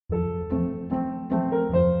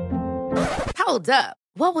Hold up.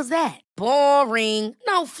 What was that? Boring.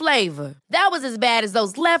 No flavor. That was as bad as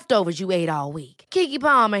those leftovers you ate all week. Keke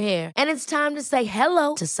Palmer here. And it's time to say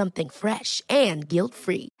hello to something fresh and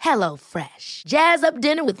guilt-free. Hello Fresh. Jazz up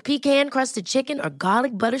dinner with pecan-crusted chicken or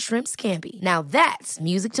garlic butter shrimp scampi. Now that's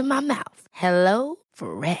music to my mouth. Hello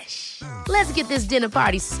Fresh. Let's get this dinner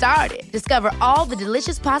party started. Discover all the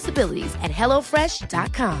delicious possibilities at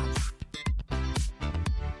hellofresh.com.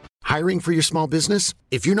 Hiring for your small business?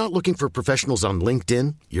 If you're not looking for professionals on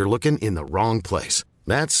LinkedIn, you're looking in the wrong place.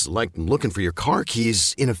 That's like looking for your car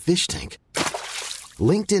keys in a fish tank.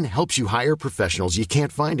 LinkedIn helps you hire professionals you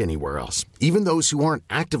can't find anywhere else, even those who aren't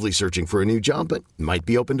actively searching for a new job but might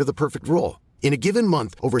be open to the perfect role. In a given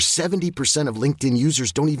month, over 70% of LinkedIn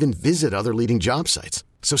users don't even visit other leading job sites.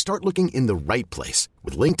 So start looking in the right place.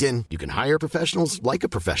 With LinkedIn, you can hire professionals like a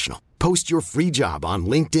professional. Post your free job on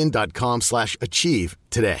linkedin.com/achieve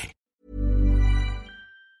today.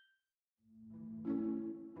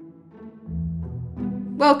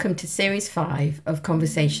 Welcome to Series 5 of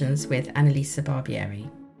Conversations with Annalisa Barbieri.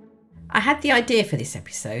 I had the idea for this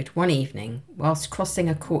episode one evening whilst crossing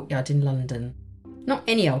a courtyard in London. Not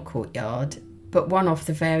any old courtyard, but one of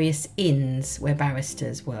the various inns where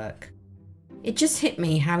barristers work. It just hit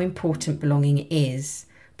me how important belonging is,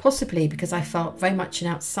 possibly because I felt very much an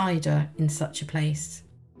outsider in such a place.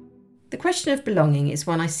 The question of belonging is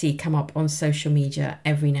one I see come up on social media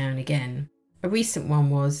every now and again. A recent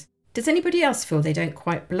one was, does anybody else feel they don't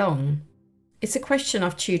quite belong? It's a question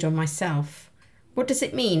I've chewed on myself. What does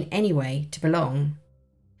it mean, anyway, to belong?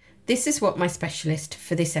 This is what my specialist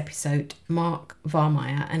for this episode, Mark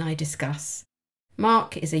Vahrmeyer, and I discuss.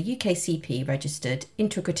 Mark is a UKCP registered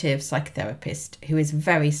integrative psychotherapist who is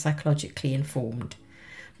very psychologically informed.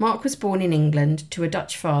 Mark was born in England to a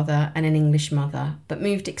Dutch father and an English mother, but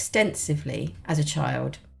moved extensively as a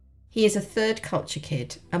child. He is a third culture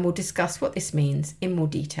kid and will discuss what this means in more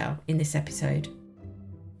detail in this episode.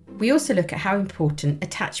 We also look at how important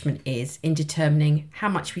attachment is in determining how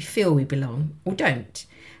much we feel we belong or don't,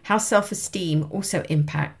 how self-esteem also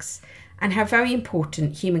impacts, and how very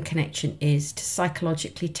important human connection is to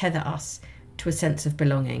psychologically tether us to a sense of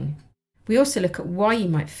belonging. We also look at why you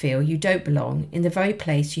might feel you don't belong in the very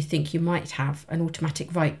place you think you might have an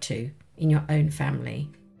automatic right to in your own family.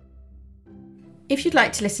 If you'd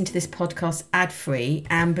like to listen to this podcast ad-free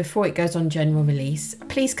and before it goes on general release,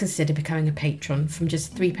 please consider becoming a patron from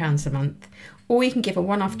just £3 a month, or you can give a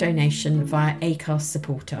one-off donation via Acast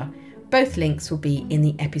Supporter. Both links will be in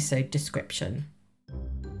the episode description.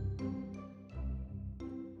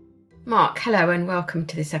 Mark, hello and welcome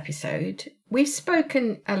to this episode. We've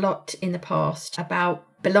spoken a lot in the past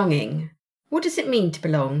about belonging. What does it mean to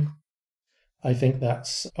belong? I think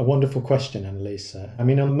that's a wonderful question, Annalisa. I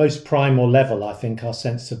mean, on the most primal level, I think our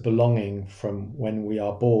sense of belonging from when we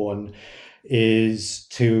are born is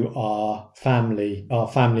to our family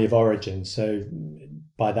of origin. So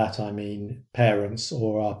by that, I mean parents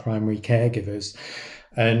or our primary caregivers.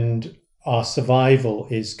 And our survival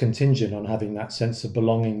is contingent on having that sense of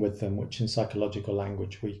belonging with them, which in psychological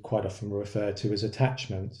language we quite often refer to as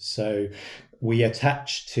attachment. So we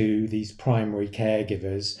attach to these primary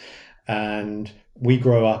caregivers, and we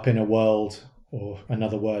grow up in a world, or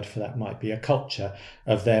another word for that might be a culture,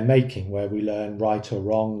 of their making, where we learn right or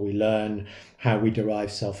wrong, we learn how we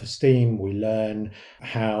derive self-esteem, we learn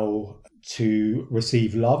how to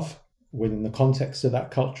receive love within the context of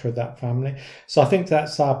that culture, of that family. So I think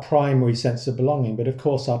that's our primary sense of belonging. But of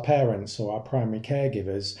course, our parents or our primary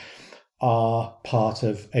caregivers are part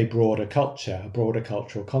of a broader culture, a broader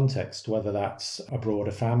cultural context, whether that's a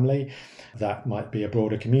broader family, that might be a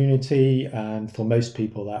broader community. And for most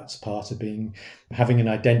people, that's part of having an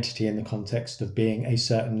identity in the context of being a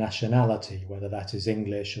certain nationality, whether that is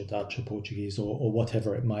English or Dutch or Portuguese or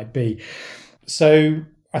whatever it might be. So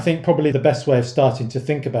I think probably the best way of starting to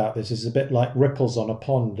think about this is a bit like ripples on a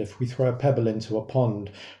pond. If we throw a pebble into a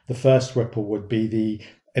pond, the first ripple would be the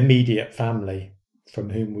immediate family from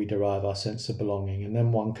whom we derive our sense of belonging. And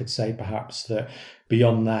then one could say perhaps that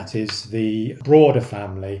beyond that is the broader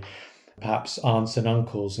family, perhaps aunts and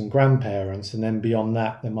uncles and grandparents. And then beyond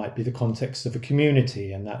that, there might be the context of a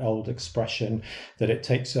community and that old expression that it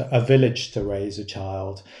takes a village to raise a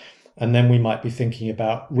child. And then we might be thinking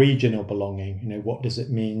about regional belonging. What does it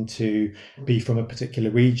mean to be from a particular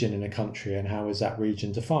region in a country, and how is that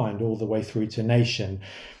region defined, all the way through to nation?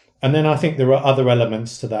 And then I think there are other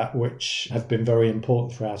elements to that which have been very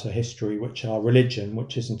important throughout our history, which are religion,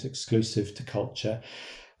 which isn't exclusive to culture,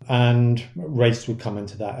 And race would come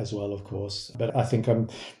into that as well, of course. But I think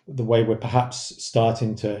the way we're perhaps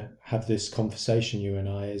starting to have this conversation, you and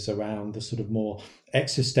I, is around the sort of more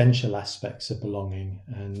existential aspects of belonging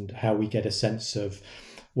and how we get a sense of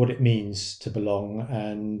what it means to belong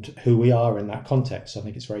and who we are in that context. I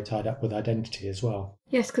think it's very tied up with identity as well.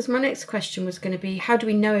 Yes, because my next question was going to be, how do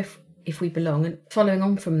we know if we belong? And following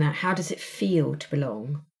on from that, how does it feel to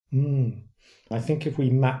belong? I think if we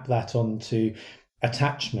map that onto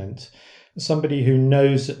attachment, somebody who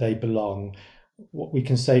knows that they belong, what we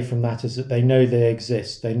can say from that is that they know they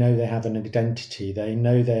exist, they know they have an identity, they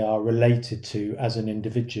know they are related to as an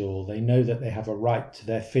individual, they know that they have a right to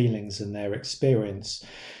their feelings and their experience.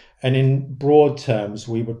 And in broad terms,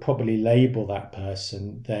 we would probably label that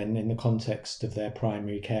person then, in the context of their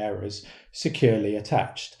primary care, as securely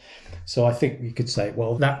attached. So I think we could say,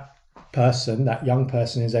 well, that person, that young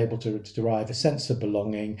person, is able to derive a sense of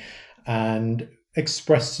belonging and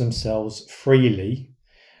express themselves freely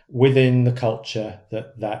within the culture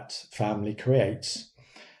that that family creates.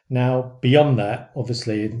 Now, beyond that,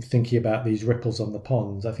 obviously, thinking about these ripples on the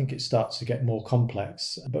pond, I think it starts to get more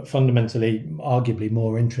complex, but fundamentally, arguably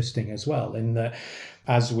more interesting as well, in that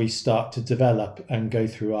as we start to develop and go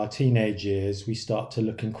through our teenage years, we start to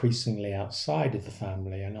look increasingly outside of the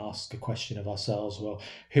family and ask a question of ourselves, well,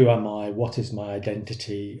 who am I? What is my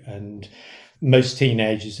identity? And most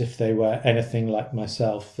teenagers, if they were anything like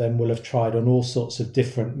myself, then will have tried on all sorts of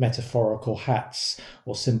different metaphorical hats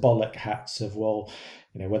or symbolic hats of, well,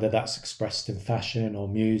 whether that's expressed in fashion or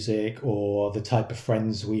music or the type of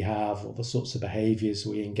friends we have or the sorts of behaviours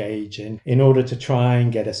we engage in order to try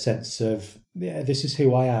and get a sense of, this is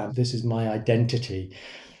who I am, this is my identity.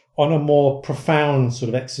 On a more profound sort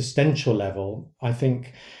of existential level, I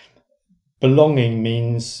think belonging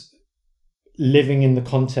means living in the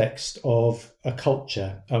context of a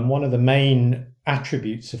culture. And one of the main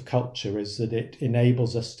attributes of culture is that it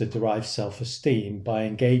enables us to derive self-esteem by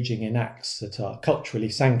engaging in acts that are culturally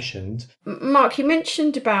sanctioned. Mark, you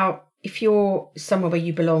mentioned about if you're somewhere where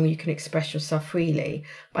you belong, you can express yourself freely.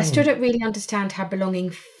 But I still don't really understand how belonging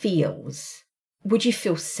feels. Would you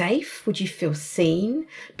feel safe? Would you feel seen?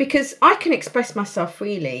 Because I can express myself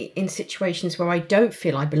freely in situations where I don't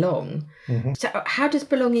feel I belong. Mm-hmm. So how does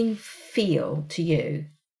belonging feel to you?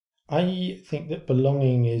 I think that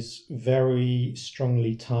belonging is very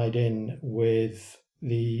strongly tied in with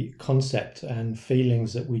the concept and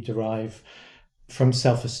feelings that we derive from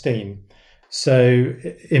self-esteem. So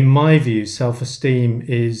in my view, self-esteem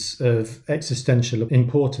is of existential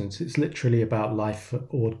importance. It's literally about life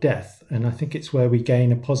or death. And I think it's where we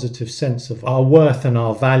gain a positive sense of our worth and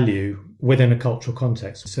our value within a cultural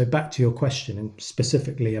context. So back to your question, and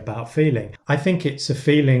specifically about feeling. I think it's a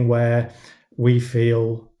feeling where we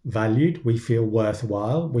feel valued, we feel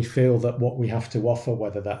worthwhile, we feel that what we have to offer,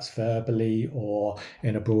 whether that's verbally or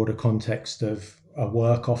in a broader context of a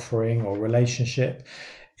work offering or relationship,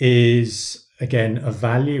 is again of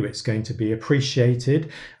value, it's going to be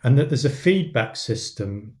appreciated, and that there's a feedback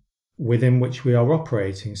system within which we are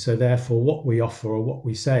operating. So therefore what we offer or what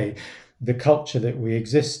we say, the culture that we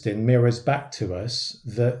exist in mirrors back to us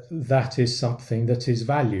that is something that is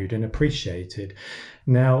valued and appreciated.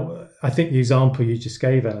 Now, I think the example you just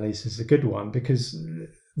gave, Annalise, is a good one, because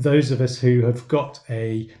those of us who have got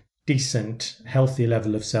a decent, healthy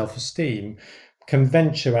level of self-esteem can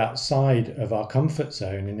venture outside of our comfort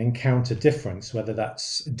zone and encounter difference, whether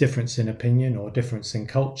that's difference in opinion or difference in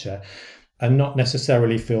culture, and not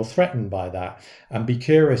necessarily feel threatened by that, and be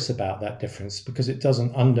curious about that difference because it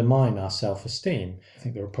doesn't undermine our self-esteem. I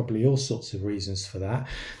think there are probably all sorts of reasons for that.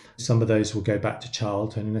 Some of those will go back to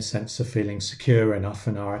childhood in a sense of feeling secure enough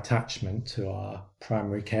in our attachment to our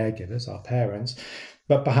primary caregivers, our parents,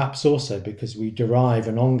 but perhaps also because we derive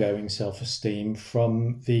an ongoing self-esteem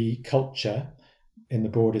from the culture, in the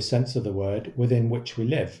broadest sense of the word, within which we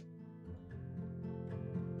live.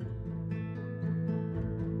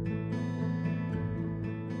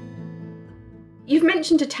 You've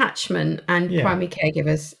mentioned attachment and primary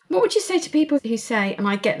caregivers. What would you say to people who say, and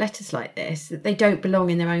I get letters like this, that they don't belong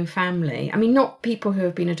in their own family? I mean, not people who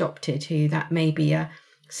have been adopted, who that may be a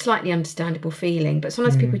slightly understandable feeling, but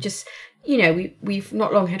sometimes people just, we've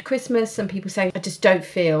not long had Christmas, and people say, I just don't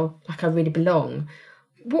feel like I really belong.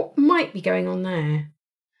 What might be going on there?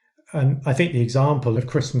 And I think the example of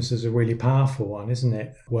Christmas is a really powerful one, isn't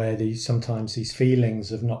it? Where sometimes these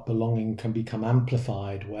feelings of not belonging can become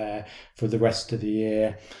amplified, where for the rest of the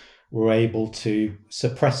year we're able to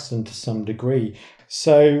suppress them to some degree.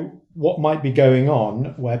 So what might be going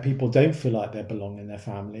on where people don't feel like they belong in their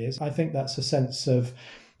family is, I think that's a sense of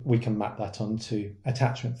We can map that onto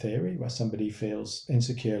attachment theory, where somebody feels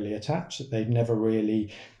insecurely attached, that they've never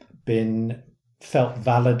really been felt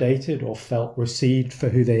validated or felt received for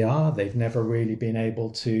who they are. They've never really been able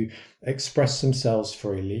to express themselves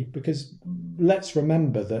freely, because let's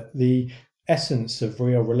remember that the essence of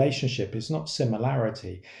real relationship is not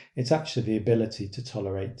similarity. It's actually the ability to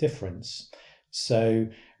tolerate difference. So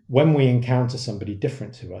when we encounter somebody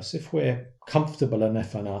different to us, if we're comfortable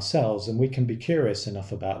enough in ourselves and we can be curious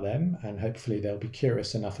enough about them, and hopefully they'll be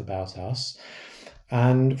curious enough about us,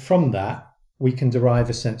 and from that we can derive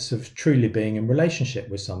a sense of truly being in relationship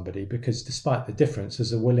with somebody, because despite the difference,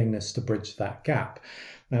 there's a willingness to bridge that gap.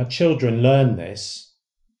 Now, children learn this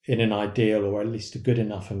in an ideal, or at least a good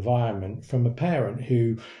enough environment, from a parent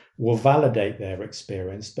who will validate their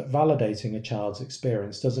experience. But validating a child's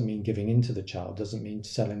experience doesn't mean giving in to the child, doesn't mean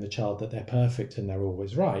telling the child that they're perfect and they're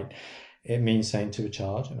always right. It means saying to a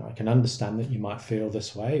child, I can understand that you might feel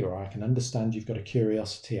this way, or I can understand you've got a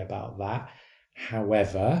curiosity about that.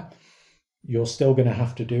 However, you're still going to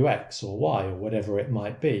have to do X or Y or whatever it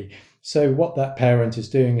might be. So what that parent is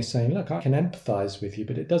doing is saying, look, I can empathize with you,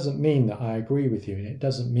 but it doesn't mean that I agree with you, and it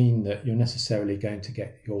doesn't mean that you're necessarily going to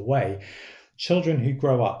get your way. Children who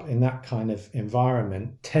grow up in that kind of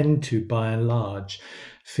environment tend to, by and large,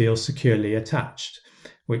 feel securely attached,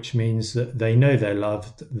 which means that they know they're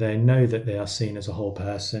loved, they know that they are seen as a whole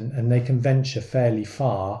person, and they can venture fairly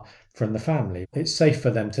far from the family. It's safe for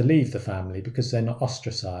them to leave the family because they're not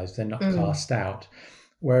ostracized, they're not cast out.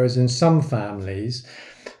 Whereas in some families,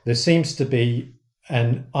 there seems to be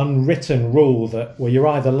an unwritten rule that, well, you're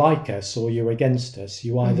either like us or you're against us.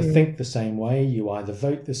 You either think the same way, you either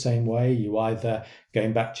vote the same way, you either,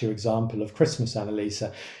 going back to your example of Christmas,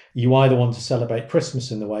 Annalisa, you either want to celebrate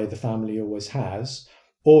Christmas in the way the family always has,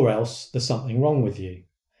 or else there's something wrong with you.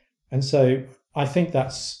 And so I think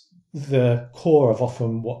that's the core of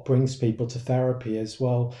often what brings people to therapy as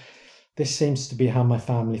well. This seems to be how my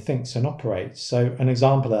family thinks and operates. So an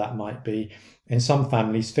example of that might be, in some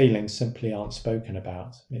families, feelings simply aren't spoken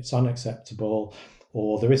about. It's unacceptable,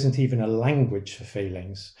 or there isn't even a language for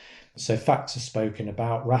feelings. So facts are spoken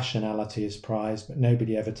about, rationality is prized, but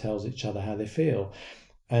nobody ever tells each other how they feel.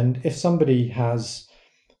 And if somebody has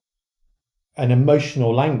an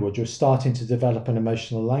emotional language, or starting to develop an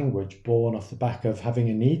emotional language born off the back of having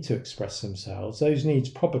a need to express themselves, those needs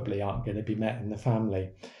probably aren't going to be met in the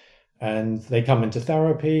family. And they come into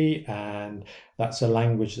therapy, and that's a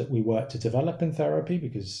language that we work to develop in therapy,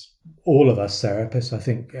 because all of us therapists, I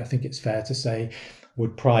think it's fair to say,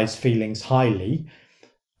 would prize feelings highly,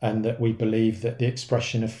 and that we believe that the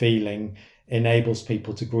expression of feeling enables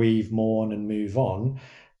people to grieve, mourn, and move on.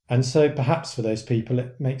 And so perhaps for those people,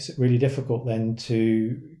 it makes it really difficult then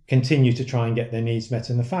to continue to try and get their needs met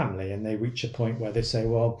in the family. And they reach a point where they say,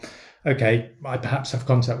 well, okay, I perhaps have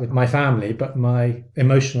contact with my family, but my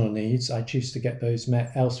emotional needs, I choose to get those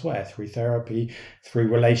met elsewhere, through therapy, through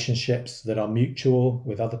relationships that are mutual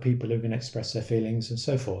with other people who can express their feelings, and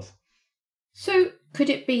so forth. So could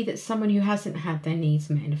it be that someone who hasn't had their needs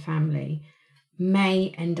met in a family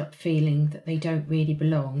may end up feeling that they don't really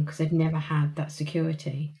belong because they've never had that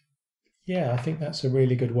security? Yeah, I think that's a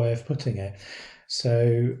really good way of putting it.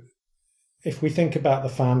 So if we think about the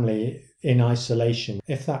family in isolation,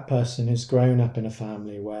 if that person has grown up in a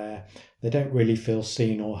family where they don't really feel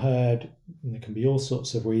seen or heard, and there can be all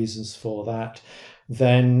sorts of reasons for that,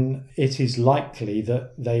 then it is likely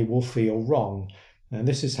that they will feel wrong. And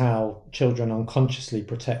this is how children unconsciously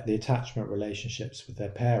protect the attachment relationships with their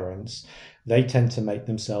parents. They tend to make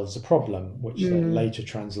themselves a problem, which then later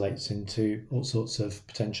translates into all sorts of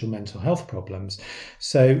potential mental health problems.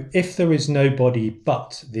 So if there is nobody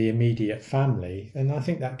but the immediate family, then I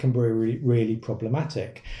think that can be really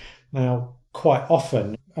problematic. Now, quite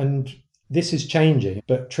often, and this is changing,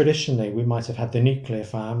 but traditionally we might have had the nuclear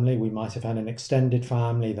family, we might have had an extended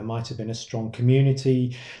family, there might have been a strong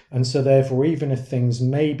community. And so therefore, even if things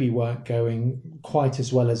maybe weren't going quite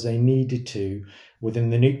as well as they needed to within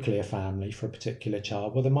the nuclear family for a particular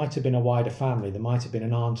child, well, there might have been a wider family, there might have been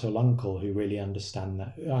an aunt or uncle who really understood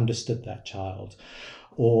that child.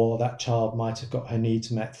 Or that child might have got her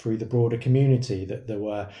needs met through the broader community, that there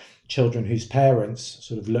were children whose parents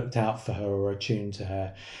sort of looked out for her or attuned to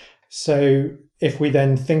her. So if we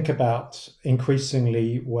then think about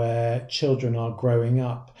increasingly where children are growing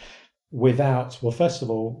up without, well, first of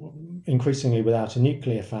all, increasingly without a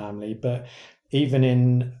nuclear family, but even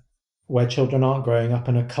in where children aren't growing up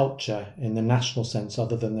in a culture in the national sense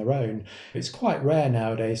other than their own, it's quite rare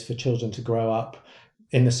nowadays for children to grow up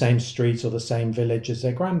in the same street or the same village as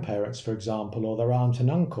their grandparents, for example, or their aunt and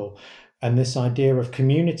uncle. And this idea of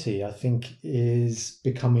community, I think, is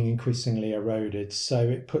becoming increasingly eroded. So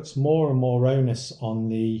it puts more and more onus on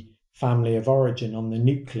the family of origin, on the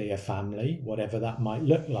nuclear family, whatever that might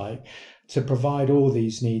look like, to provide all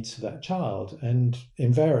these needs for that child. And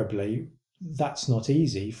invariably, that's not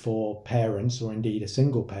easy for parents or indeed a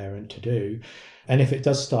single parent to do. And if it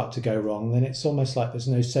does start to go wrong, then it's almost like there's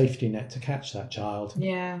no safety net to catch that child.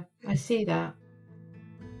 Yeah, I see that.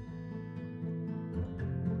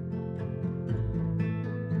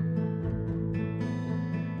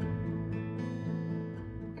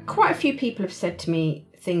 Quite a few people have said to me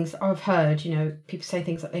things I've heard, people say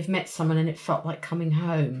things like they've met someone and it felt like coming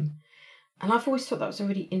home. And I've always thought that was a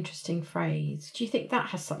really interesting phrase. Do you think that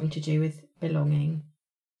has something to do with belonging?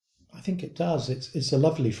 I think it does. It's a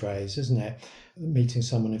lovely phrase, isn't it? Meeting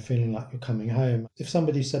someone and feeling like you're coming home. If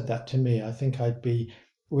somebody said that to me, I think I'd be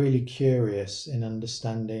really curious in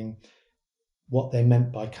understanding what they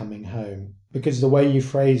meant by coming home. Because the way you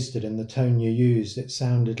phrased it and the tone you used, it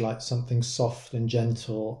sounded like something soft and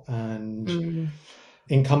gentle and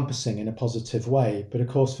encompassing in a positive way. But of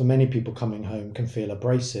course, for many people, coming home can feel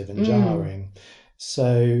abrasive and jarring.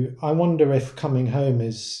 So I wonder if coming home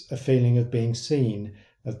is a feeling of being seen,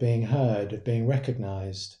 of being heard, of being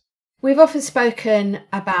recognised. We've often spoken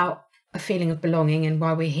about a feeling of belonging and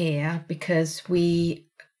why we're here, because we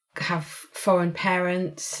have foreign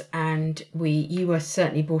parents and you were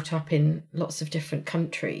certainly brought up in lots of different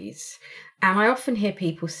countries. And I often hear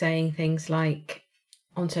people saying things like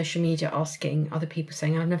on social media, asking other people,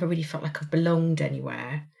 saying, I've never really felt like I've belonged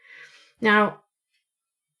anywhere. Now,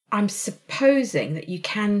 I'm supposing that you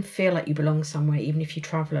can feel like you belong somewhere, even if you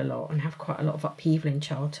travel a lot and have quite a lot of upheaval in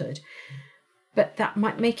childhood. But that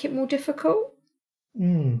might make it more difficult?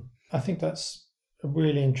 I think that's a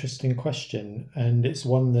really interesting question. And it's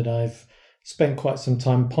one that I've spent quite some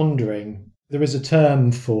time pondering. There is a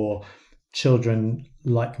term for children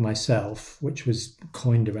like myself, which was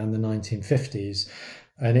coined around the 1950s,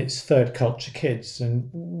 and it's third culture kids. And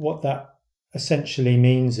what that essentially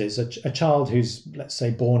means is a child who's, let's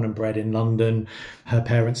say, born and bred in London, her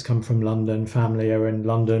parents come from London, family are in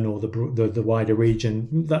London or the wider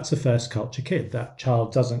region, that's a first culture kid. That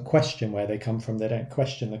child doesn't question where they come from, they don't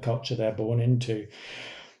question the culture they're born into.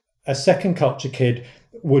 A second culture kid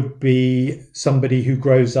would be somebody who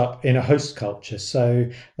grows up in a host culture. So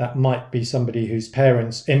that might be somebody whose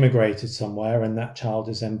parents immigrated somewhere and that child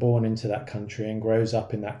is then born into that country and grows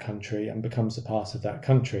up in that country and becomes a part of that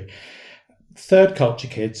country. Third culture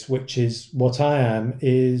kids, which is what I am,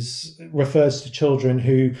 refers to children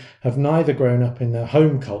who have neither grown up in their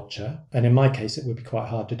home culture, and in my case it would be quite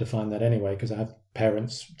hard to define that anyway because I have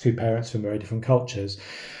two parents from very different cultures,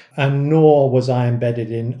 and nor was I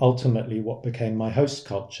embedded in ultimately what became my host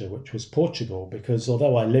culture, which was Portugal, because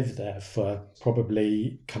although I lived there for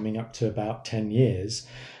probably coming up to about 10 years,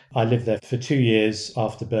 I lived there for 2 years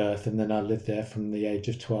after birth, and then I lived there from the age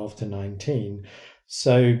of 12 to 19.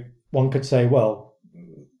 So one could say, well,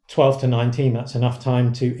 12 to 19, that's enough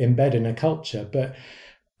time to embed in a culture. But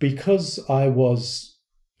because I was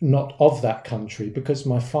not of that country, because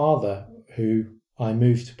my father, who I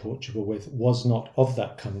moved to Portugal with, was not of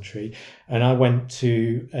that country, and I went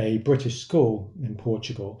to a British school in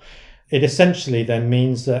Portugal, it essentially then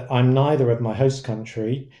means that I'm neither of my host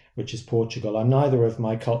country, which is Portugal, I'm neither of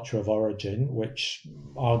my culture of origin, which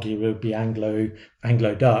arguably would be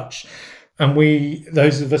Anglo-Dutch. And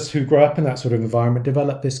those of us who grow up in that sort of environment,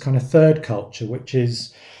 develop this kind of third culture,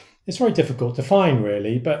 it's very difficult to find,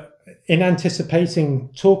 really. But in anticipating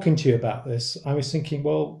talking to you about this, I was thinking,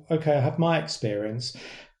 well, okay, I have my experience,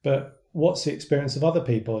 but what's the experience of other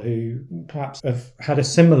people who perhaps have had a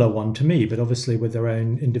similar one to me, but obviously with their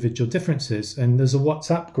own individual differences? And there's a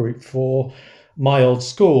WhatsApp group for my old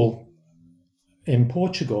school in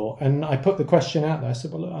Portugal. And I put the question out there. I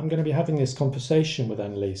said, well, look, I'm going to be having this conversation with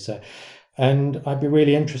Annalisa, and I'd be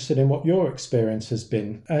really interested in what your experience has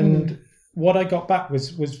been. And what I got back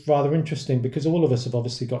was rather interesting, because all of us have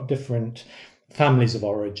obviously got different families of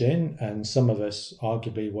origin, and some of us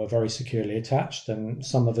arguably were very securely attached and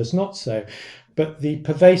some of us not so. But the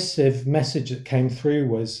pervasive message that came through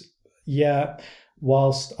was,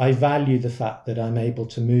 whilst I value the fact that I'm able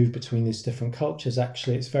to move between these different cultures,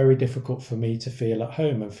 actually it's very difficult for me to feel at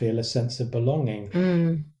home and feel a sense of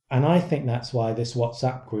belonging. And I think that's why this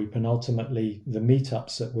WhatsApp group, and ultimately the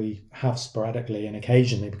meetups that we have sporadically and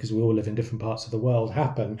occasionally, because we all live in different parts of the world,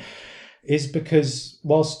 happen, is because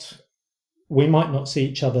whilst we might not see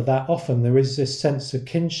each other that often, there is this sense of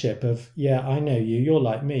kinship of, I know you, you're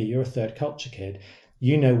like me, you're a third culture kid,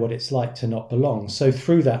 you know what it's like to not belong. So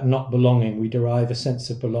through that not belonging, we derive a sense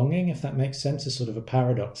of belonging, if that makes sense. There's sort of a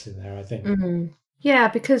paradox in there, I think. Yeah,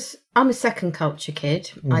 because I'm a second culture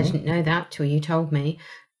kid. Mm-hmm. I didn't know that till you told me.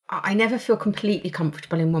 I never feel completely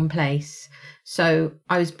comfortable in one place. So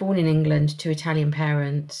I was born in England to Italian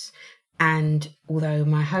parents. And although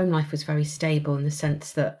my home life was very stable in the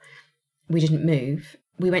sense that we didn't move,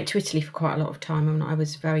 we went to Italy for quite a lot of time when I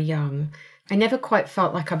was very young. I never quite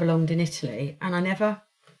felt like I belonged in Italy. And I never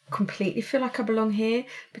completely feel like I belong here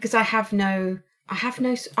because I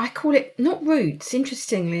call it not roots.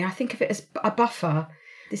 Interestingly, I think of it as a buffer.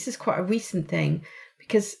 This is quite a recent thing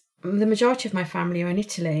because the majority of my family are in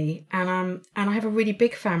Italy, and I have a really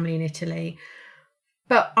big family in Italy.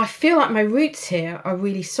 But I feel like my roots here are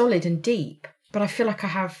really solid and deep, but I feel like I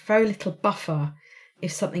have very little buffer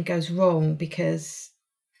if something goes wrong because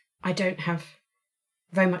I don't have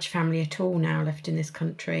very much family at all now left in this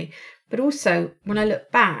country. But also, when I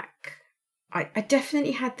look back, I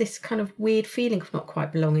definitely had this kind of weird feeling of not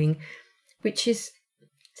quite belonging, which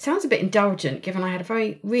sounds a bit indulgent given I had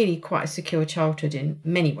really quite a secure childhood in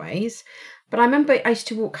many ways. But I remember I used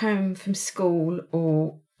to walk home from school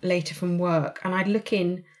or later from work and I'd look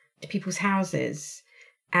in to people's houses,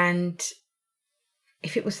 and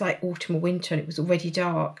if it was like autumn or winter and it was already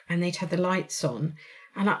dark and they'd had the lights on,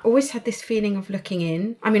 and I always had this feeling of looking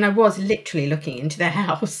in. I mean, I was literally looking into their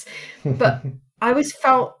house, but I always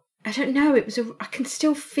felt, I don't know, I can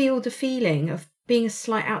still feel the feeling of being a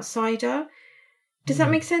slight outsider. Does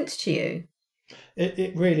that make sense to you?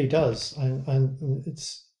 It really does, and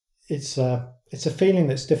it's a feeling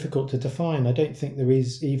that's difficult to define. I don't think there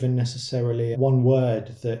is even necessarily one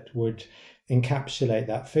word that would encapsulate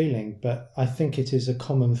that feeling, but I think it is a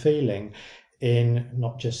common feeling in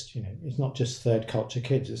not just, it's not just third culture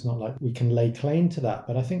kids. It's not like we can lay claim to that,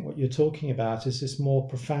 but I think what you're talking about is this more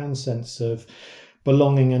profound sense of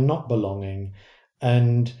belonging and not belonging.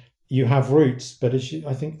 And you have roots, but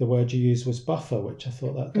I think the word you used was buffer, which I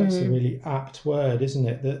thought that's a really apt word, isn't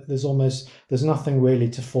it? That there's nothing really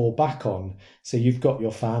to fall back on. So you've got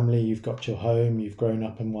your family, you've got your home, you've grown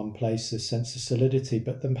up in one place, this sense of solidity,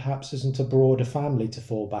 but then perhaps isn't a broader family to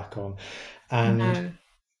fall back on.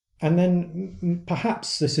 And then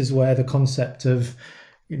perhaps this is where the concept of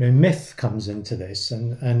myth comes into this,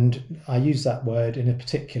 and I use that word in a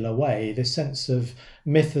particular way, the sense of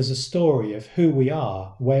myth as a story of who we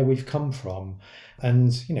are, where we've come from.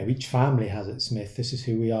 And each family has its myth. This is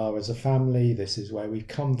who we are as a family, this is where we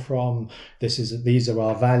come from, these are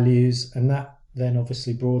our values, and that then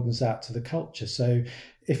obviously broadens out to the culture. So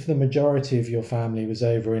if the majority of your family was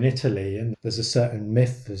over in Italy and there's a certain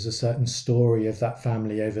myth, there's a certain story of that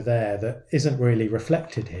family over there that isn't really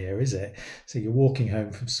reflected here, is it? So you're walking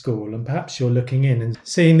home from school and perhaps you're looking in and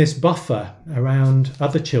seeing this buffer around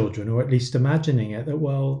other children, or at least imagining it, that,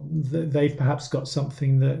 well, they've perhaps got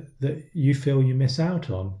something that you feel you miss out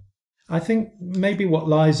on. I think maybe what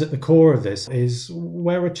lies at the core of this is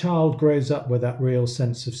where a child grows up with that real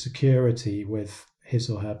sense of security with his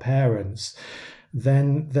or her parents,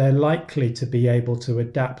 then they're likely to be able to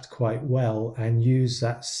adapt quite well and use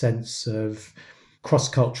that sense of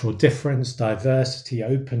cross-cultural difference, diversity,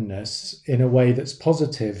 openness in a way that's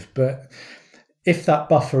positive. But if that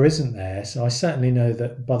buffer isn't there, so I certainly know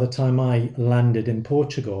that by the time I landed in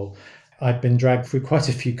Portugal, I'd been dragged through quite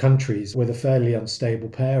a few countries with a fairly unstable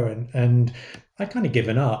parent, and I'd kind of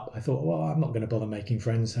given up. I thought, well, I'm not going to bother making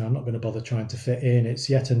friends now. I'm not going to bother trying to fit in. It's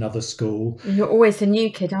yet another school. You're always the new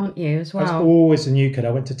kid, aren't you, as well? I was always a new kid. I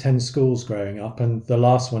went to 10 schools growing up, and the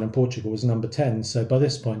last one in Portugal was number 10. So by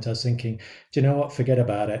this point, I was thinking, do you know what? Forget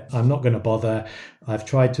about it. I'm not going to bother. I've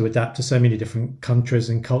tried to adapt to so many different countries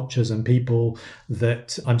and cultures and people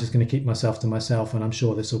that I'm just going to keep myself to myself, and I'm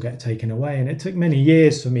sure this will get taken away. And it took many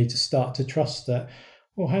years for me to start to trust that,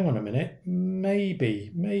 well, hang on a minute,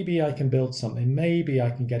 maybe I can build something. Maybe I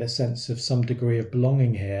can get a sense of some degree of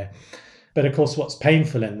belonging here. But of course, what's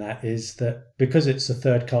painful in that is that because it's a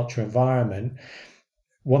third culture environment,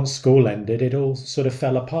 once school ended, it all sort of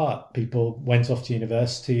fell apart. People went off to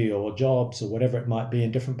university or jobs or whatever it might be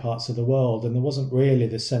in different parts of the world. And there wasn't really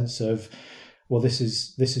the sense of, well, this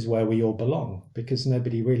is where we all belong, because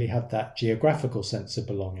nobody really had that geographical sense of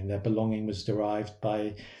belonging. Their belonging was derived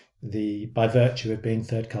by virtue of being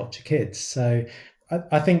third culture kids. So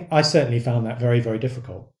I think I certainly found that very, very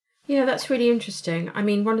difficult. Yeah, that's really interesting. I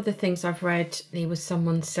mean, one of the things I've read, there was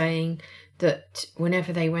someone saying that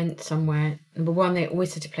whenever they went somewhere, number one, they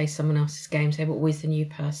always had to play someone else's games. They were always the new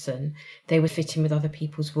person. They were fitting with other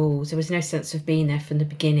people's rules. There was no sense of being there from the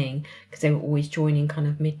beginning because they were always joining kind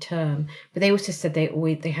of mid-term. But they also said they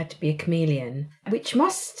had to be a chameleon, which what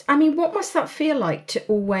must that feel like to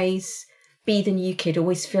always be the new kid,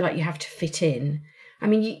 always feel like you have to fit in? I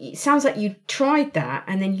mean, it sounds like you tried that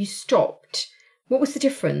and then you stopped. What was the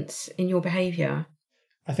difference in your behaviour?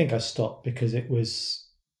 I think I stopped because it was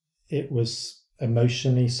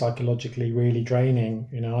emotionally, psychologically really draining.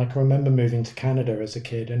 I can remember moving to Canada as a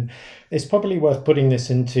kid, and it's probably worth putting this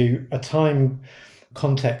into a time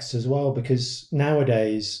context as well, because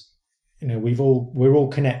nowadays, we're all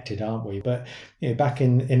connected, aren't we? But back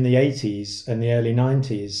in the 80s and the early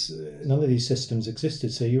 90s, none of these systems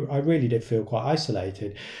existed. So I really did feel quite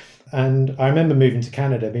isolated. And I remember moving to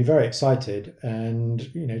Canada, being very excited and,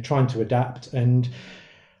 trying to adapt and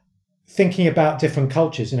thinking about different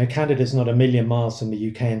cultures. Canada's not a million miles from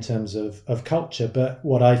the UK in terms of culture, but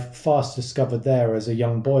what I fast discovered there as a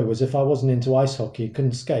young boy was if I wasn't into ice hockey and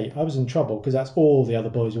couldn't skate, I was in trouble, because that's all the other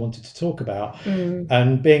boys wanted to talk about.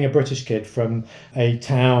 And being a British kid from a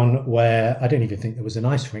town where I don't even think there was an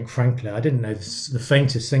ice rink, frankly, I didn't know the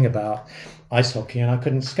faintest thing about ice hockey, and I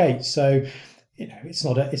couldn't skate. So it's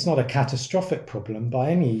not a catastrophic problem by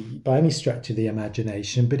any stretch of the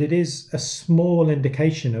imagination, but it is a small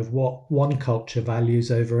indication of what one culture values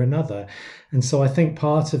over another. And so I think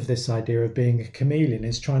part of this idea of being a chameleon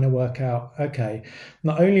is trying to work out, okay,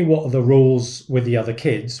 not only what are the rules with the other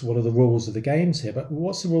kids, what are the rules of the games here, but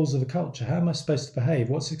what's the rules of the culture? How am I supposed to behave?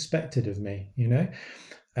 What's expected of me,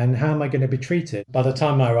 And how am I going to be treated? By the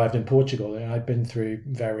time I arrived in Portugal, I'd been through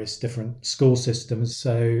various different school systems.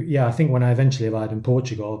 So, yeah, I think when I eventually arrived in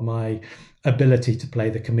Portugal, my ability to play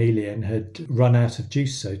the chameleon had run out of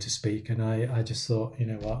juice, so to speak. And I just thought,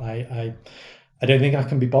 I don't think I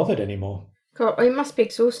can be bothered anymore. God, it must be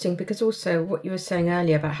exhausting, because also what you were saying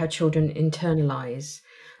earlier about how children internalise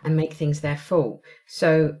and make things their fault.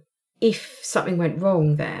 So if something went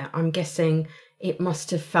wrong there, I'm guessing it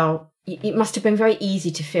must have been very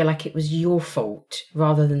easy to feel like it was your fault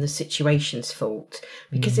rather than the situation's fault.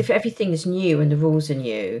 Because if everything is new and the rules are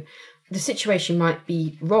new, the situation might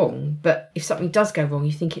be wrong, but if something does go wrong,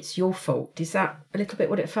 you think it's your fault. Is that a little bit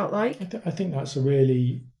what it felt like? I think that's a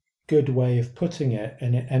really good way of putting it,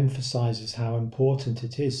 and it emphasises how important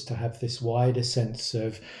it is to have this wider sense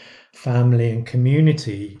of family and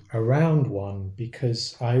community around one,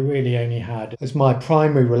 because I really only had as my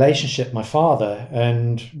primary relationship my father,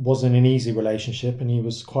 and wasn't an easy relationship, and he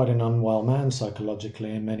was quite an unwell man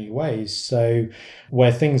psychologically in many ways. So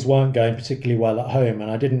where things weren't going particularly well at home, and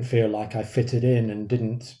I didn't feel like I fitted in, and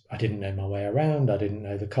I didn't know my way around, I didn't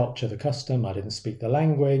know the culture, the custom, I didn't speak the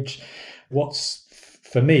language. What's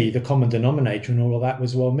for me, the common denominator in all of that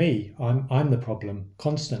was, well, me, I'm the problem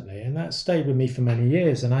constantly. And that stayed with me for many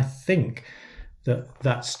years. And I think that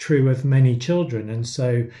that's true of many children. And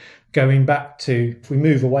so going back to, if we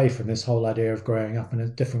move away from this whole idea of growing up in a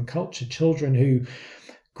different culture, children who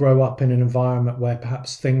grow up in an environment where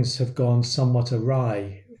perhaps things have gone somewhat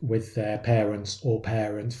awry with their parents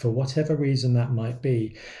for whatever reason that might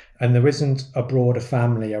be, and there isn't a broader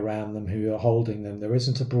family around them who are holding them, there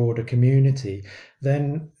isn't a broader community,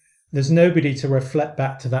 then there's nobody to reflect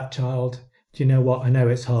back to that child, do you know what, I know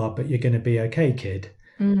it's hard, but you're going to be okay, kid.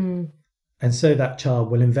 Mm-hmm. And so that child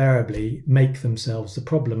will invariably make themselves the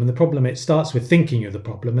problem. And the problem, it starts with thinking you're the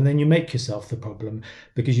problem, and then you make yourself the problem,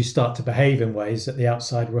 because you start to behave in ways that the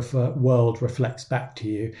outside world reflects back to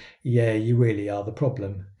you. Yeah, you really are the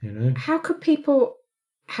problem, How could people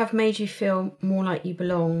have made you feel more like you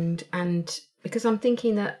belonged? And because I'm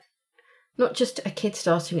thinking that not just a kid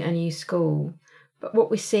starting at a new school, but what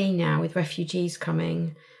we're seeing now with refugees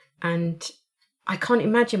coming, and I can't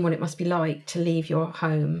imagine what it must be like to leave your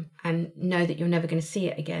home and know that you're never going to see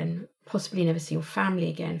it again, possibly never see your family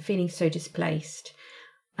again, feeling so displaced.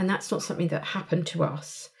 And that's not something that happened to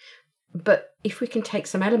us. But if we can take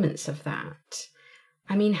some elements of that,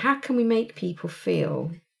 I mean, how can we make people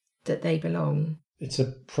feel that they belong? It's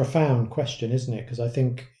a profound question, isn't it? Because I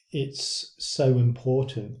think it's so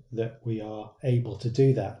important that we are able to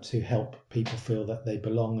do that, to help people feel that they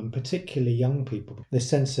belong, and particularly young people. The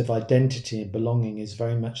sense of identity and belonging is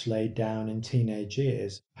very much laid down in teenage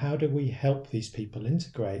years. How do we help these people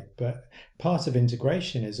integrate? But part of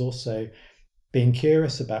integration is also being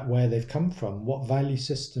curious about where they've come from. What value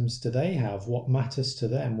systems do they have? What matters to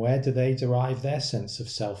them? Where do they derive their sense of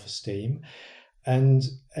self-esteem? And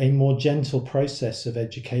a more gentle process of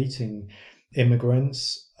educating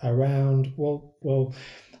immigrants around, well,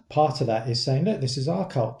 part of that is saying, look, this is our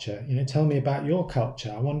culture. Tell me about your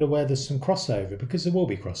culture. I wonder where there's some crossover, because there will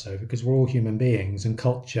be crossover, because we're all human beings, and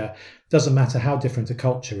culture, doesn't matter how different a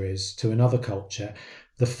culture is to another culture,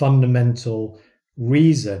 the fundamental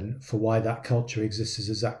reason for why that culture exists is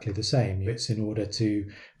exactly the same. It's in order to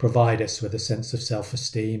provide us with a sense of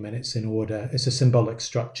self-esteem, and it's a symbolic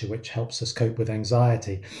structure which helps us cope with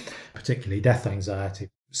anxiety, particularly death anxiety.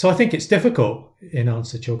 So I think it's difficult, in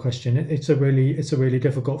answer to your question. It's a really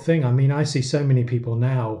difficult thing. I mean, I see so many people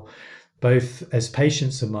now both as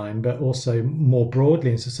patients of mine, but also more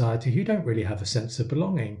broadly in society, who don't really have a sense of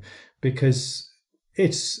belonging, because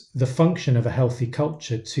it's the function of a healthy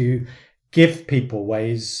culture to give people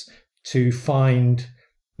ways to find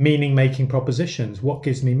meaning-making propositions. What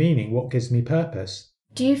gives me meaning? What gives me purpose?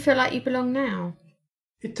 Do you feel like you belong now?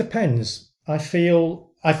 It depends. I feel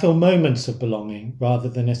moments of belonging rather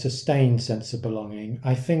than a sustained sense of belonging.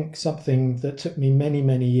 I think something that took me many,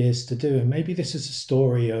 many years to do, and maybe this is a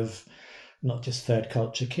story of not just third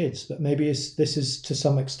culture kids, but maybe this is to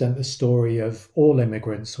some extent the story of all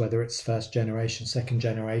immigrants, whether it's first generation, second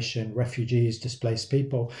generation, refugees, displaced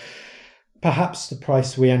people. Perhaps the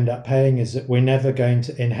price we end up paying is that we're never going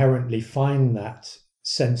to inherently find that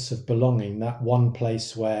sense of belonging, that one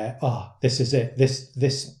place where, this is it. This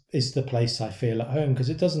is the place I feel at home, because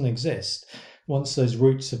it doesn't exist. Once those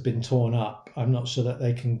roots have been torn up, I'm not sure that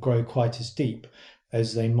they can grow quite as deep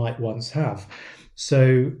as they might once have.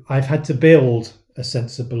 So I've had to build a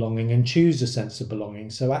sense of belonging and choose a sense of belonging.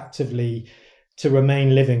 So actively to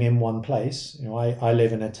remain living in one place. I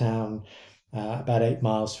live in a town about 8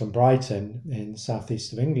 miles from Brighton in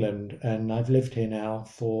southeast of England, and I've lived here now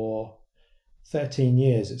for 13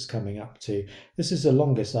 years it's coming up to. This is the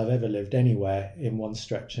longest I've ever lived anywhere in one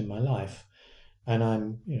stretch in my life. And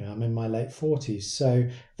I'm in my late 40s. So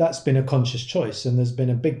that's been a conscious choice. And there's been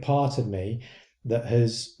a big part of me that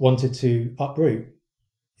has wanted to uproot.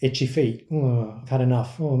 Itchy feet. I've had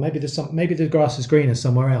enough. Maybe the grass is greener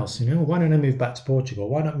somewhere else. Why don't I move back to Portugal?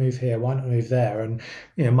 Why not move here? Why not move there? And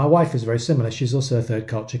my wife is very similar. She's also a third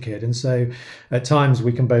culture kid, and so at times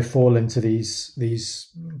we can both fall into these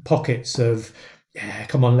pockets of,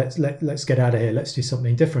 come on, let's get out of here. Let's do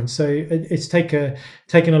something different. So it's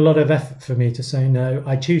taken a lot of effort for me to say no.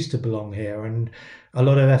 I choose to belong here, and a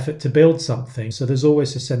lot of effort to build something. So there's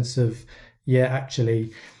always a sense of,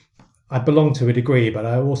 actually, I belong to a degree, but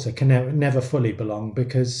I also can never fully belong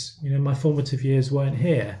because, my formative years weren't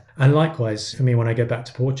here. And likewise, for me, when I go back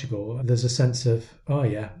to Portugal, there's a sense of,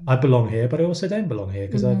 I belong here, but I also don't belong here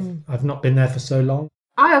because I've not been there for so long.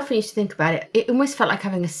 I often used to think about it. It almost felt like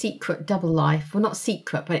having a secret double life. Well, not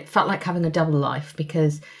secret, but it felt like having a double life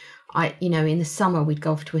because in the summer we'd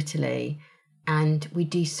go off to Italy and we'd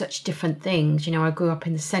do such different things. I grew up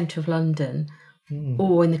in the centre of London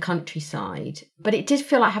or in the countryside, but it did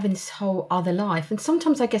feel like having this whole other life. And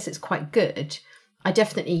sometimes I guess it's quite good. I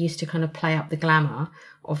definitely used to kind of play up the glamour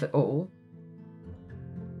of it all.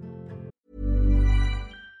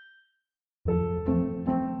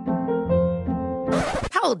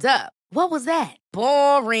 Hold up. What was that?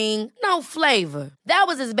 Boring. No flavor. That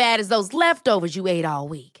was as bad as those leftovers you ate all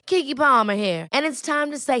week. Keke Palmer here, and it's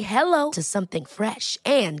time to say hello to something fresh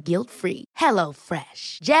and guilt-free. Hello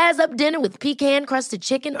Fresh. Jazz up dinner with pecan-crusted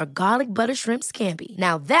chicken or garlic butter shrimp scampi.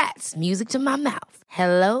 Now that's music to my mouth.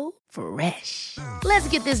 Hello Fresh. Let's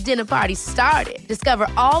get this dinner party started. Discover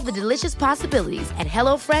all the delicious possibilities at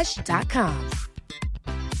HelloFresh.com.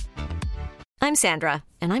 I'm Sandra,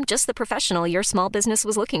 and I'm just the professional your small business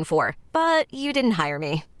was looking for. But you didn't hire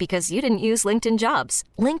me because you didn't use LinkedIn Jobs.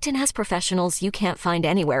 LinkedIn has professionals you can't find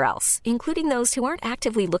anywhere else, including those who aren't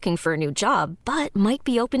actively looking for a new job, but might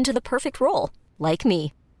be open to the perfect role, like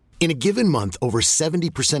me. In a given month, over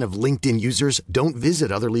 70% of LinkedIn users don't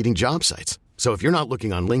visit other leading job sites. So if you're not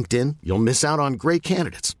looking on LinkedIn, you'll miss out on great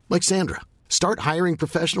candidates like Sandra. Start hiring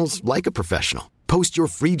professionals like a professional. Post your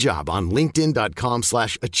free job on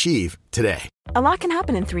linkedin.com/achieve today. A lot can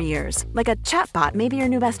happen in 3 years, like a chatbot may be your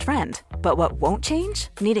new best friend. But what won't change?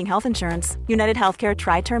 Needing health insurance. United Healthcare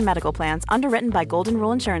Tri-Term Medical Plans, underwritten by Golden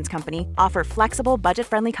Rule Insurance Company, offer flexible,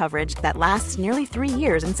 budget-friendly coverage that lasts nearly 3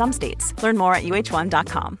 years in some states. Learn more at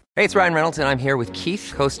uh1.com. Hey, it's Ryan Reynolds, and I'm here with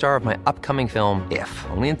Keith, co-star of my upcoming film, If,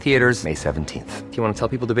 only in theaters May 17th. Do you want to tell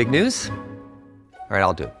people the big news? All right,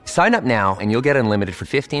 I'll do it. Sign up now and you'll get unlimited for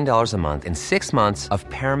 $15 a month and 6 months of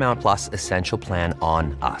Paramount Plus Essential Plan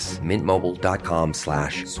on us.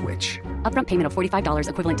 MintMobile.com/switch. Upfront payment of $45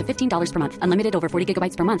 equivalent to $15 per month. Unlimited over 40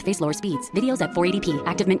 gigabytes per month. Face lower speeds. Videos at 480p.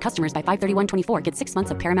 Active Mint customers by 531.24 get 6 months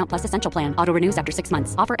of Paramount Plus Essential Plan. Auto renews after 6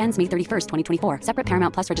 months. Offer ends May 31st, 2024. Separate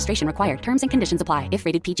Paramount Plus registration required. Terms and conditions apply if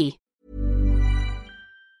rated PG.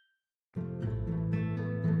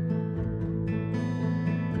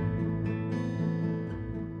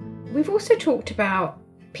 We've also talked about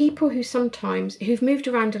people who've moved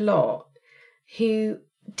around a lot, who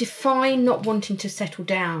define not wanting to settle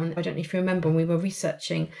down. I don't know if you remember when we were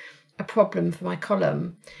researching a problem for my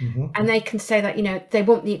column, and they can say that, they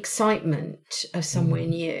want the excitement of somewhere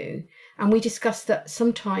new. And we discussed that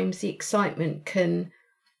sometimes the excitement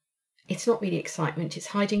it's not really excitement, it's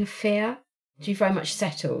hiding a fear. You're very much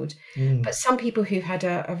settled. But some people who've had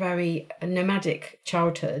a very nomadic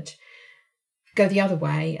childhood go the other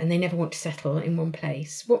way and they never want to settle in one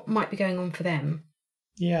place. What might be going on for them?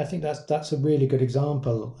 Yeah, I think that's a really good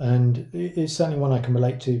example, and it's certainly one I can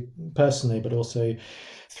relate to personally, but also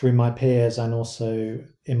through my peers and also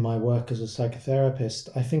in my work as a psychotherapist.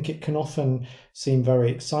 I think it can often seem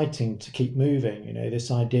very exciting to keep moving,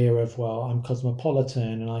 this idea of, well, I'm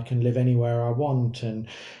cosmopolitan and I can live anywhere I want and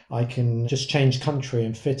I can just change country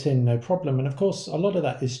and fit in, no problem. And of course, a lot of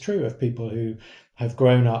that is true of people who have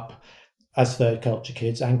grown up as third culture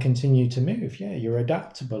kids and continue to move. Yeah, you're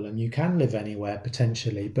adaptable and you can live anywhere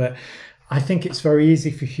potentially. But I think it's very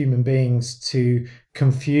easy for human beings to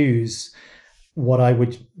confuse what I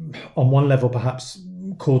would, on one level, perhaps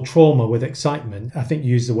call trauma with excitement. I think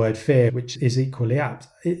you use the word fear, which is equally apt.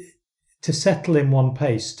 To settle in one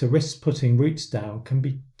place, to risk putting roots down, can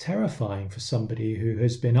be terrifying for somebody who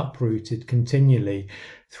has been uprooted continually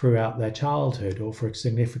throughout their childhood or for a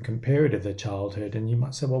significant period of their childhood. And you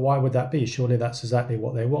might say, well, why would that be? Surely that's exactly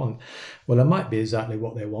what they want. Well, it might be exactly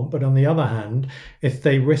what they want. But on the other hand, if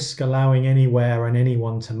they risk allowing anywhere and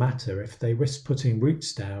anyone to matter, if they risk putting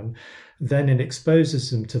roots down, then it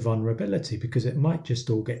exposes them to vulnerability because it might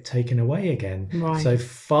just all get taken away again. Right. So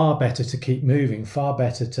far better to keep moving, far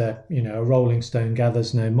better to, a rolling stone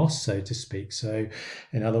gathers no moss, so to speak. So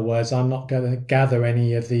in other words, I'm not going to gather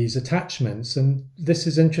any of these attachments. And this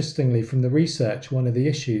is interestingly from the research, one of the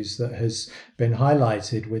issues that has been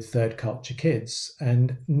highlighted with third culture kids,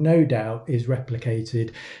 and no doubt is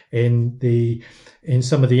replicated in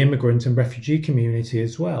some of the immigrant and refugee community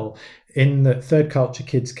as well, in that third culture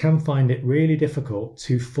kids can find it really difficult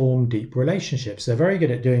to form deep relationships. They're very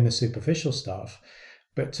good at doing the superficial stuff,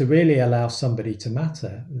 but to really allow somebody to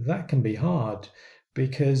matter, that can be hard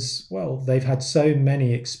because, well, they've had so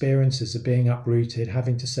many experiences of being uprooted,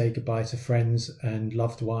 having to say goodbye to friends and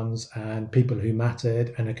loved ones and people who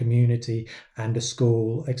mattered and a community and a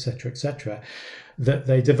school, etc., that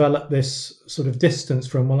they develop this sort of distance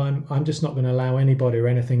from, well, I'm just not going to allow anybody or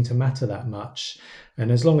anything to matter that much.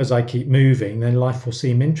 And as long as I keep moving, then life will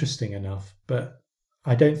seem interesting enough. But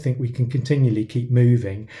I don't think we can continually keep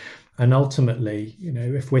moving. And ultimately,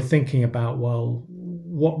 if we're thinking about, well,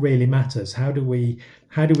 what really matters? How do we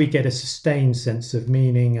get a sustained sense of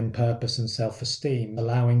meaning and purpose and self-esteem,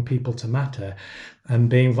 allowing people to matter and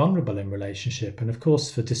being vulnerable in relationship? And of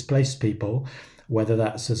course, for displaced people, whether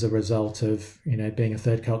that's as a result of, being a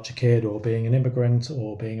third culture kid or being an immigrant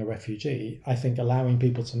or being a refugee, I think allowing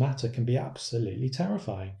people to matter can be absolutely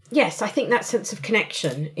terrifying. Yes, I think that sense of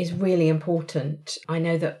connection is really important. I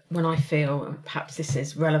know that when I feel, and perhaps this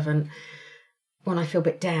is relevant, when I feel a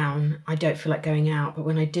bit down, I don't feel like going out, but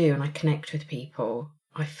when I do and I connect with people,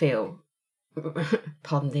 I feel,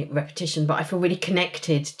 pardon the repetition, but I feel really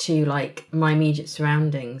connected to my immediate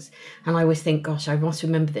surroundings. And I always think, gosh, I must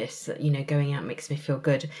remember this, that, going out makes me feel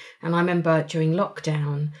good. And I remember during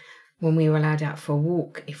lockdown, when we were allowed out for a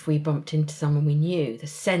walk, if we bumped into someone we knew, the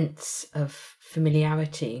sense of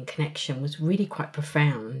familiarity and connection was really quite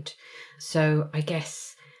profound. So I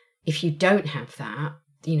guess if you don't have that,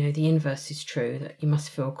 the inverse is true, that you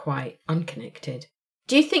must feel quite unconnected.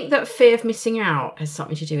 Do you think that fear of missing out has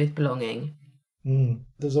something to do with belonging?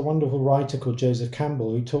 There's a wonderful writer called Joseph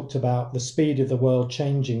Campbell who talked about the speed of the world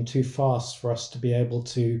changing too fast for us to be able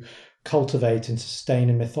to cultivate and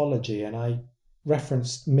sustain a mythology. And I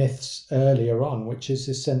referenced myths earlier on, which is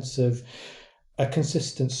this sense of a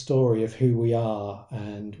consistent story of who we are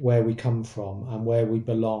and where we come from and where we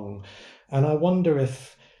belong. And I wonder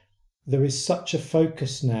if there is such a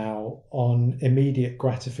focus now on immediate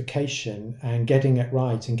gratification and getting it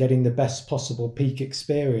right and getting the best possible peak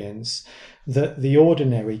experience that the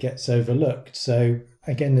ordinary gets overlooked. So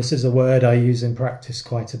again, this is a word I use in practice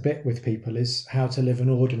quite a bit with people, is how to live an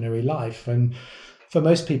ordinary life. And for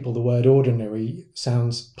most people, the word ordinary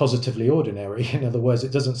sounds positively ordinary. In other words,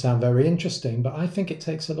 it doesn't sound very interesting, but I think it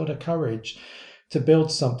takes a lot of courage to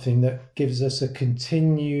build something that gives us a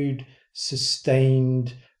continued,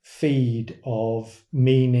 sustained feed of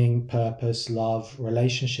meaning, purpose, love,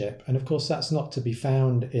 relationship. And of course, that's not to be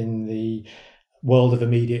found in the world of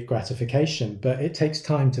immediate gratification, but it takes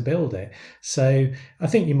time to build it. So I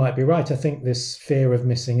think you might be right. I think this fear of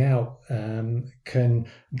missing out can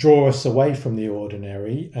draw us away from the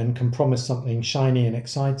ordinary and can promise something shiny and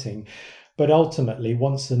exciting. But ultimately,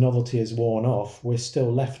 once the novelty is worn off, we're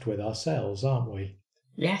still left with ourselves, aren't we?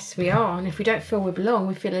 Yes, we are. And if we don't feel we belong,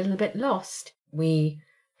 we feel a little bit lost. We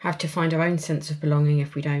have to find our own sense of belonging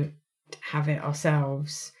if we don't have it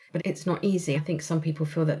ourselves. But it's not easy. I think some people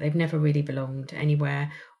feel that they've never really belonged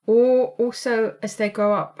anywhere. Or also, as they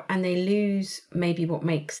grow up and they lose maybe what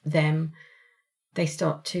makes them, they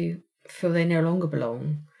start to feel they no longer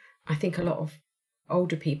belong. I think a lot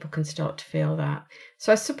older people can start to feel that.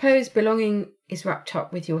 So I suppose belonging is wrapped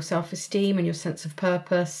up with your self-esteem and your sense of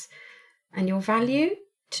purpose and your value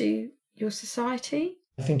to your society.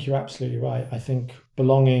 I think you're absolutely right. I think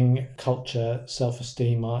belonging, culture,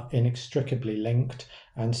 self-esteem are inextricably linked,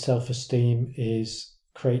 and self-esteem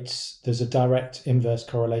there's a direct inverse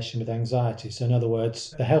correlation with anxiety. So in other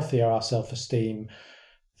words, the healthier our self-esteem,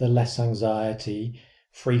 the less anxiety,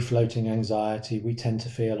 free-floating anxiety we tend to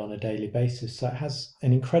feel on a daily basis. So it has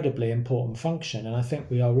an incredibly important function, and I think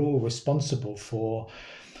we are all responsible for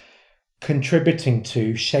contributing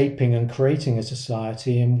to shaping and creating a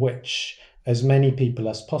society in which as many people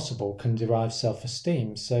as possible can derive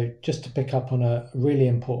self-esteem. So just to pick up on a really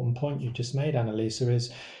important point you just made, Annalisa,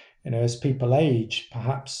 is, as people age,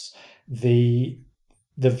 perhaps the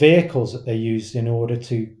vehicles that they use in order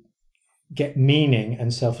to get meaning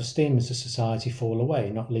and self-esteem as a society fall away,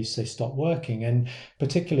 not least they stop working. And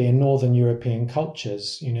particularly in Northern European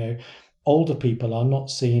cultures, older people are not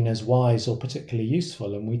seen as wise or particularly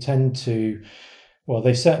useful. And we tend to,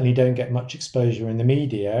 they certainly don't get much exposure in the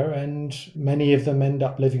media, and many of them end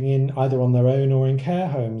up living in either on their own or in care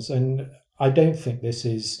homes. And I don't think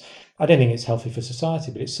it's healthy for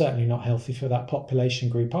society, but it's certainly not healthy for that population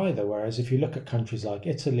group either. Whereas if you look at countries like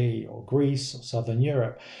Italy or Greece or Southern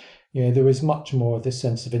Europe, there is much more of this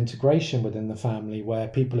sense of integration within the family where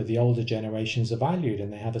people of the older generations are valued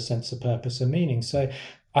and they have a sense of purpose and meaning. So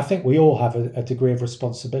I think we all have a degree of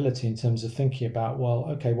responsibility in terms of thinking about,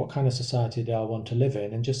 what kind of society do I want to live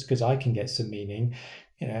in? And just because I can get some meaning,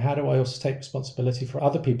 how do I also take responsibility for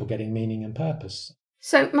other people getting meaning and purpose?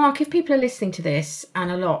 So, Mark, if people are listening to this and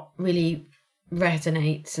a lot really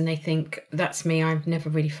resonates and they think, that's me, I've never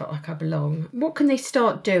really felt like I belong, what can they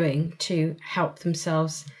start doing to help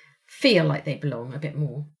themselves feel like they belong a bit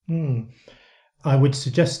more? I would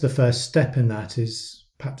suggest the first step in that is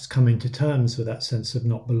perhaps coming to terms with that sense of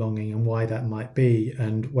not belonging and why that might be,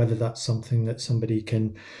 and whether that's something that somebody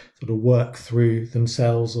can sort of work through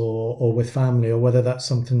themselves or with family, or whether that's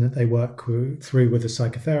something that they work through with a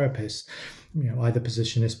psychotherapist. Either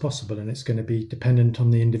position is possible, and it's going to be dependent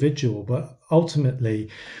on the individual. But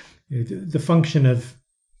ultimately, the function of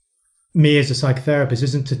me as a psychotherapist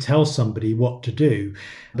isn't to tell somebody what to do,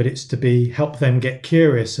 but it's to help them get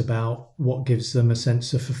curious about what gives them a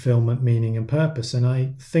sense of fulfillment, meaning and purpose. And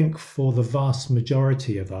I think for the vast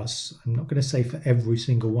majority of us, I'm not going to say for every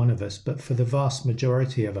single one of us, but for the vast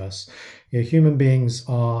majority of us, human beings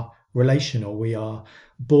are relational. We are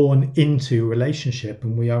born into relationship,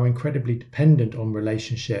 and we are incredibly dependent on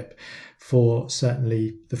relationship for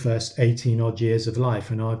certainly the first 18 odd years of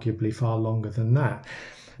life, and arguably far longer than that.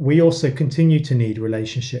 We also continue to need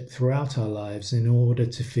relationship throughout our lives in order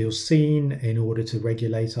to feel seen, in order to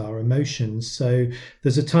regulate our emotions. So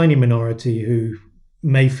there's a tiny minority who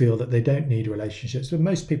may feel that they don't need relationships, but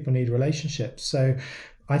most people need relationships. So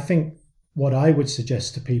I think what I would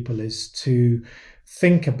suggest to people is to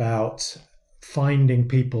think about finding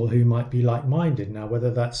people who might be like-minded. Now,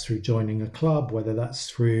 whether that's through joining a club, whether that's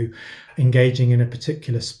through engaging in a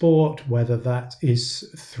particular sport, whether that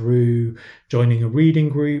is through joining a reading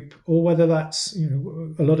group, or whether that's,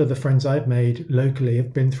 a lot of the friends I've made locally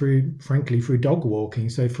have been through dog walking.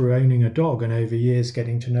 So through owning a dog, and over years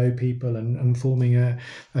getting to know people and forming a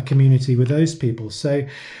community with those people. So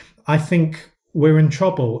I think we're in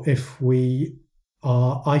trouble if we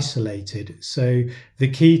are isolated. So the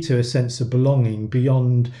key to a sense of belonging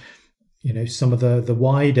beyond, some of the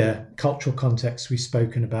wider cultural contexts we've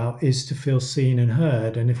spoken about is to feel seen and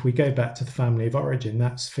heard. And if we go back to the family of origin,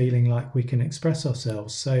 that's feeling like we can express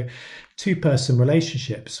ourselves. So two-person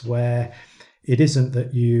relationships where it isn't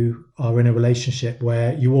that you are in a relationship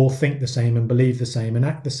where you all think the same and believe the same and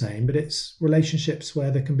act the same, but it's relationships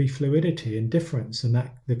where there can be fluidity and difference, and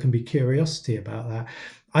that there can be curiosity about that.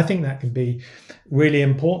 I think that can be really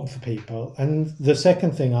important for people. And the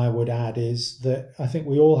second thing I would add is that I think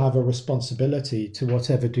we all have a responsibility to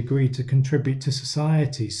whatever degree to contribute to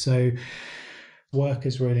society. So work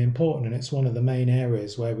is really important, and it's one of the main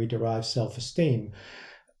areas where we derive self-esteem.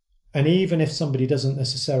 And even if somebody doesn't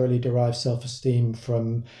necessarily derive self-esteem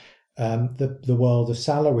from the world of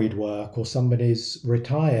salaried work, or somebody's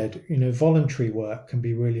retired, voluntary work can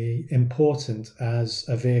be really important as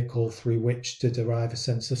a vehicle through which to derive a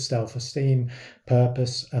sense of self-esteem,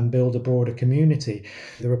 purpose, and build a broader community.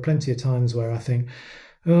 There are plenty of times where I think,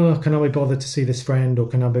 can I be bothered to see this friend, or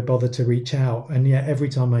can I be bothered to reach out? And yet every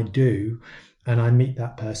time I do, and I meet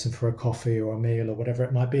that person for a coffee or a meal or whatever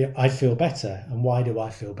it might be, I feel better. And why do I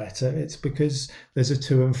feel better? It's because there's a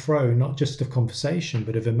to and fro, not just of conversation,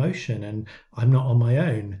 but of emotion, and I'm not on my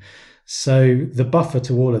own. So the buffer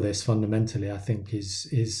to all of this fundamentally, I think,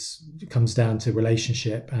 is comes down to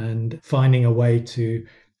relationship and finding a way to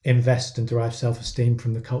invest and derive self-esteem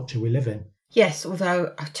from the culture we live in. Yes,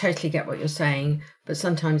 although I totally get what you're saying, but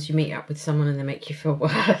sometimes you meet up with someone and they make you feel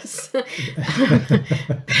worse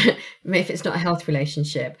if it's not a health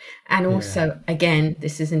relationship. And also, again,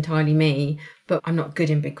 this is entirely me, but I'm not good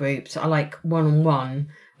in big groups. I like one-on-one.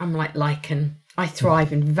 I'm like lichen. I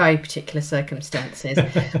thrive in very particular circumstances.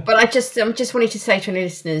 But I'm just wanting to say to any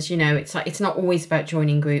listeners, it's not always about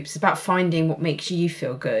joining groups. It's about finding what makes you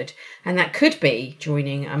feel good. And that could be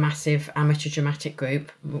joining a massive amateur dramatic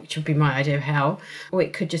group, which would be my idea of hell. Or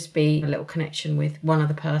it could just be a little connection with one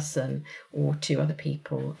other person or two other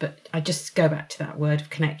people. But I just go back to that word of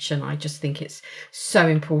connection. I just think it's so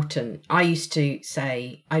important. I used to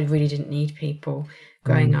say I really didn't need people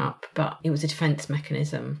growing up, but it was a defence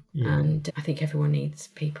mechanism, and I think everyone needs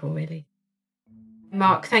people, really.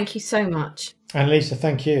 Mark, thank you so much. And Lisa,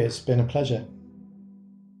 thank you. It's been a pleasure.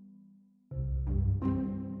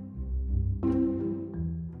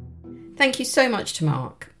 Thank you so much to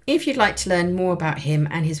Mark. If you'd like to learn more about him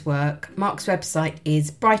and his work, Mark's website is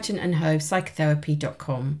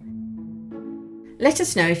brightonandhovepsychotherapy.com. Let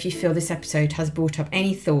us know if you feel this episode has brought up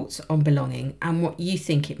any thoughts on belonging and what you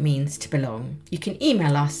think it means to belong. You can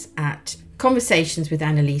email us at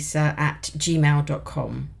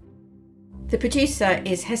conversationswithanalisa@gmail.com. The producer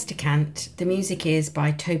is Hester Cant, the music is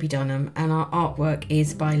by Toby Dunham, and our artwork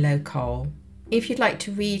is by Lo Cole. If you'd like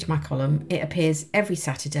to read my column, it appears every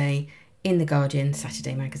Saturday in The Guardian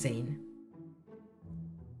Saturday magazine.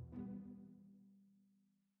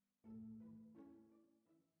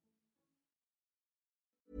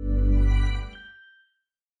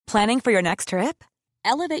 Planning for your next trip?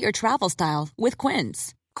 Elevate your travel style with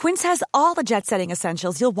Quince. Quince has all the jet-setting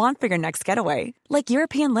essentials you'll want for your next getaway, like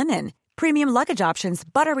European linen, premium luggage options,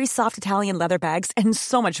 buttery soft Italian leather bags, and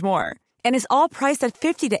so much more. And is all priced at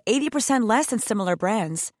 50 to 80% less than similar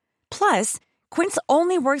brands. Plus, Quince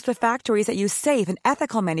only works with factories that use safe and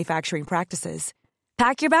ethical manufacturing practices.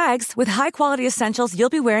 Pack your bags with high-quality essentials you'll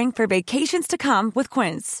be wearing for vacations to come with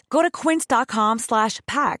Quince. Go to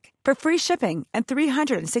quince.com/pack for free shipping and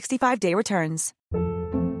 365-day returns.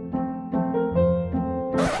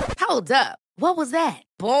 Hold up. What was that?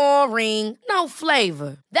 Boring. No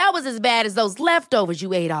flavor. That was as bad as those leftovers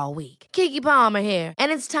you ate all week. Keke Palmer here,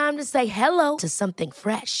 and it's time to say hello to something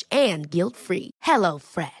fresh and guilt-free. Hello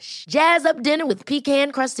Fresh. Jazz up dinner with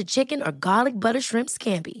pecan-crusted chicken or garlic butter shrimp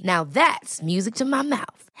scampi. Now that's music to my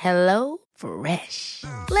mouth. Hello Fresh.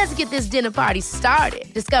 Let's get this dinner party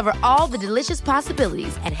started. Discover all the delicious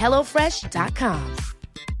possibilities at hellofresh.com.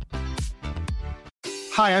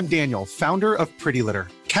 Hi, I'm Daniel, founder of Pretty Litter.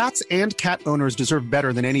 Cats and cat owners deserve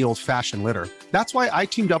better than any old-fashioned litter. That's why I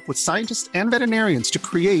teamed up with scientists and veterinarians to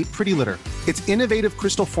create Pretty Litter. Its innovative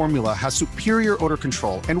crystal formula has superior odor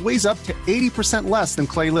control and weighs up to 80% less than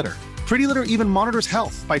clay litter. Pretty Litter even monitors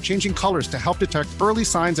health by changing colors to help detect early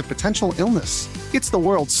signs of potential illness. It's the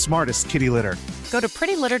world's smartest kitty litter. Go to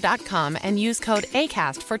prettylitter.com and use code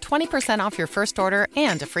ACAST for 20% off your first order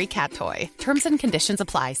and a free cat toy. Terms and conditions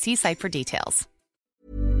apply. See site for details.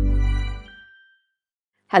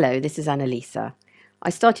 Hello, this is Annalisa. I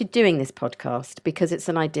started doing this podcast because it's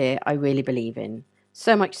an idea I really believe in,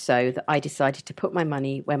 so much so that I decided to put my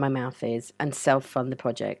money where my mouth is and self-fund the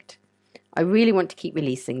project. I really want to keep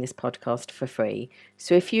releasing this podcast for free,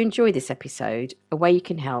 so if you enjoy this episode, a way you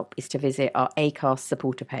can help is to visit our Acast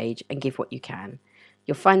supporter page and give what you can.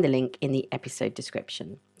 You'll find the link in the episode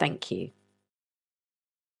description. Thank you.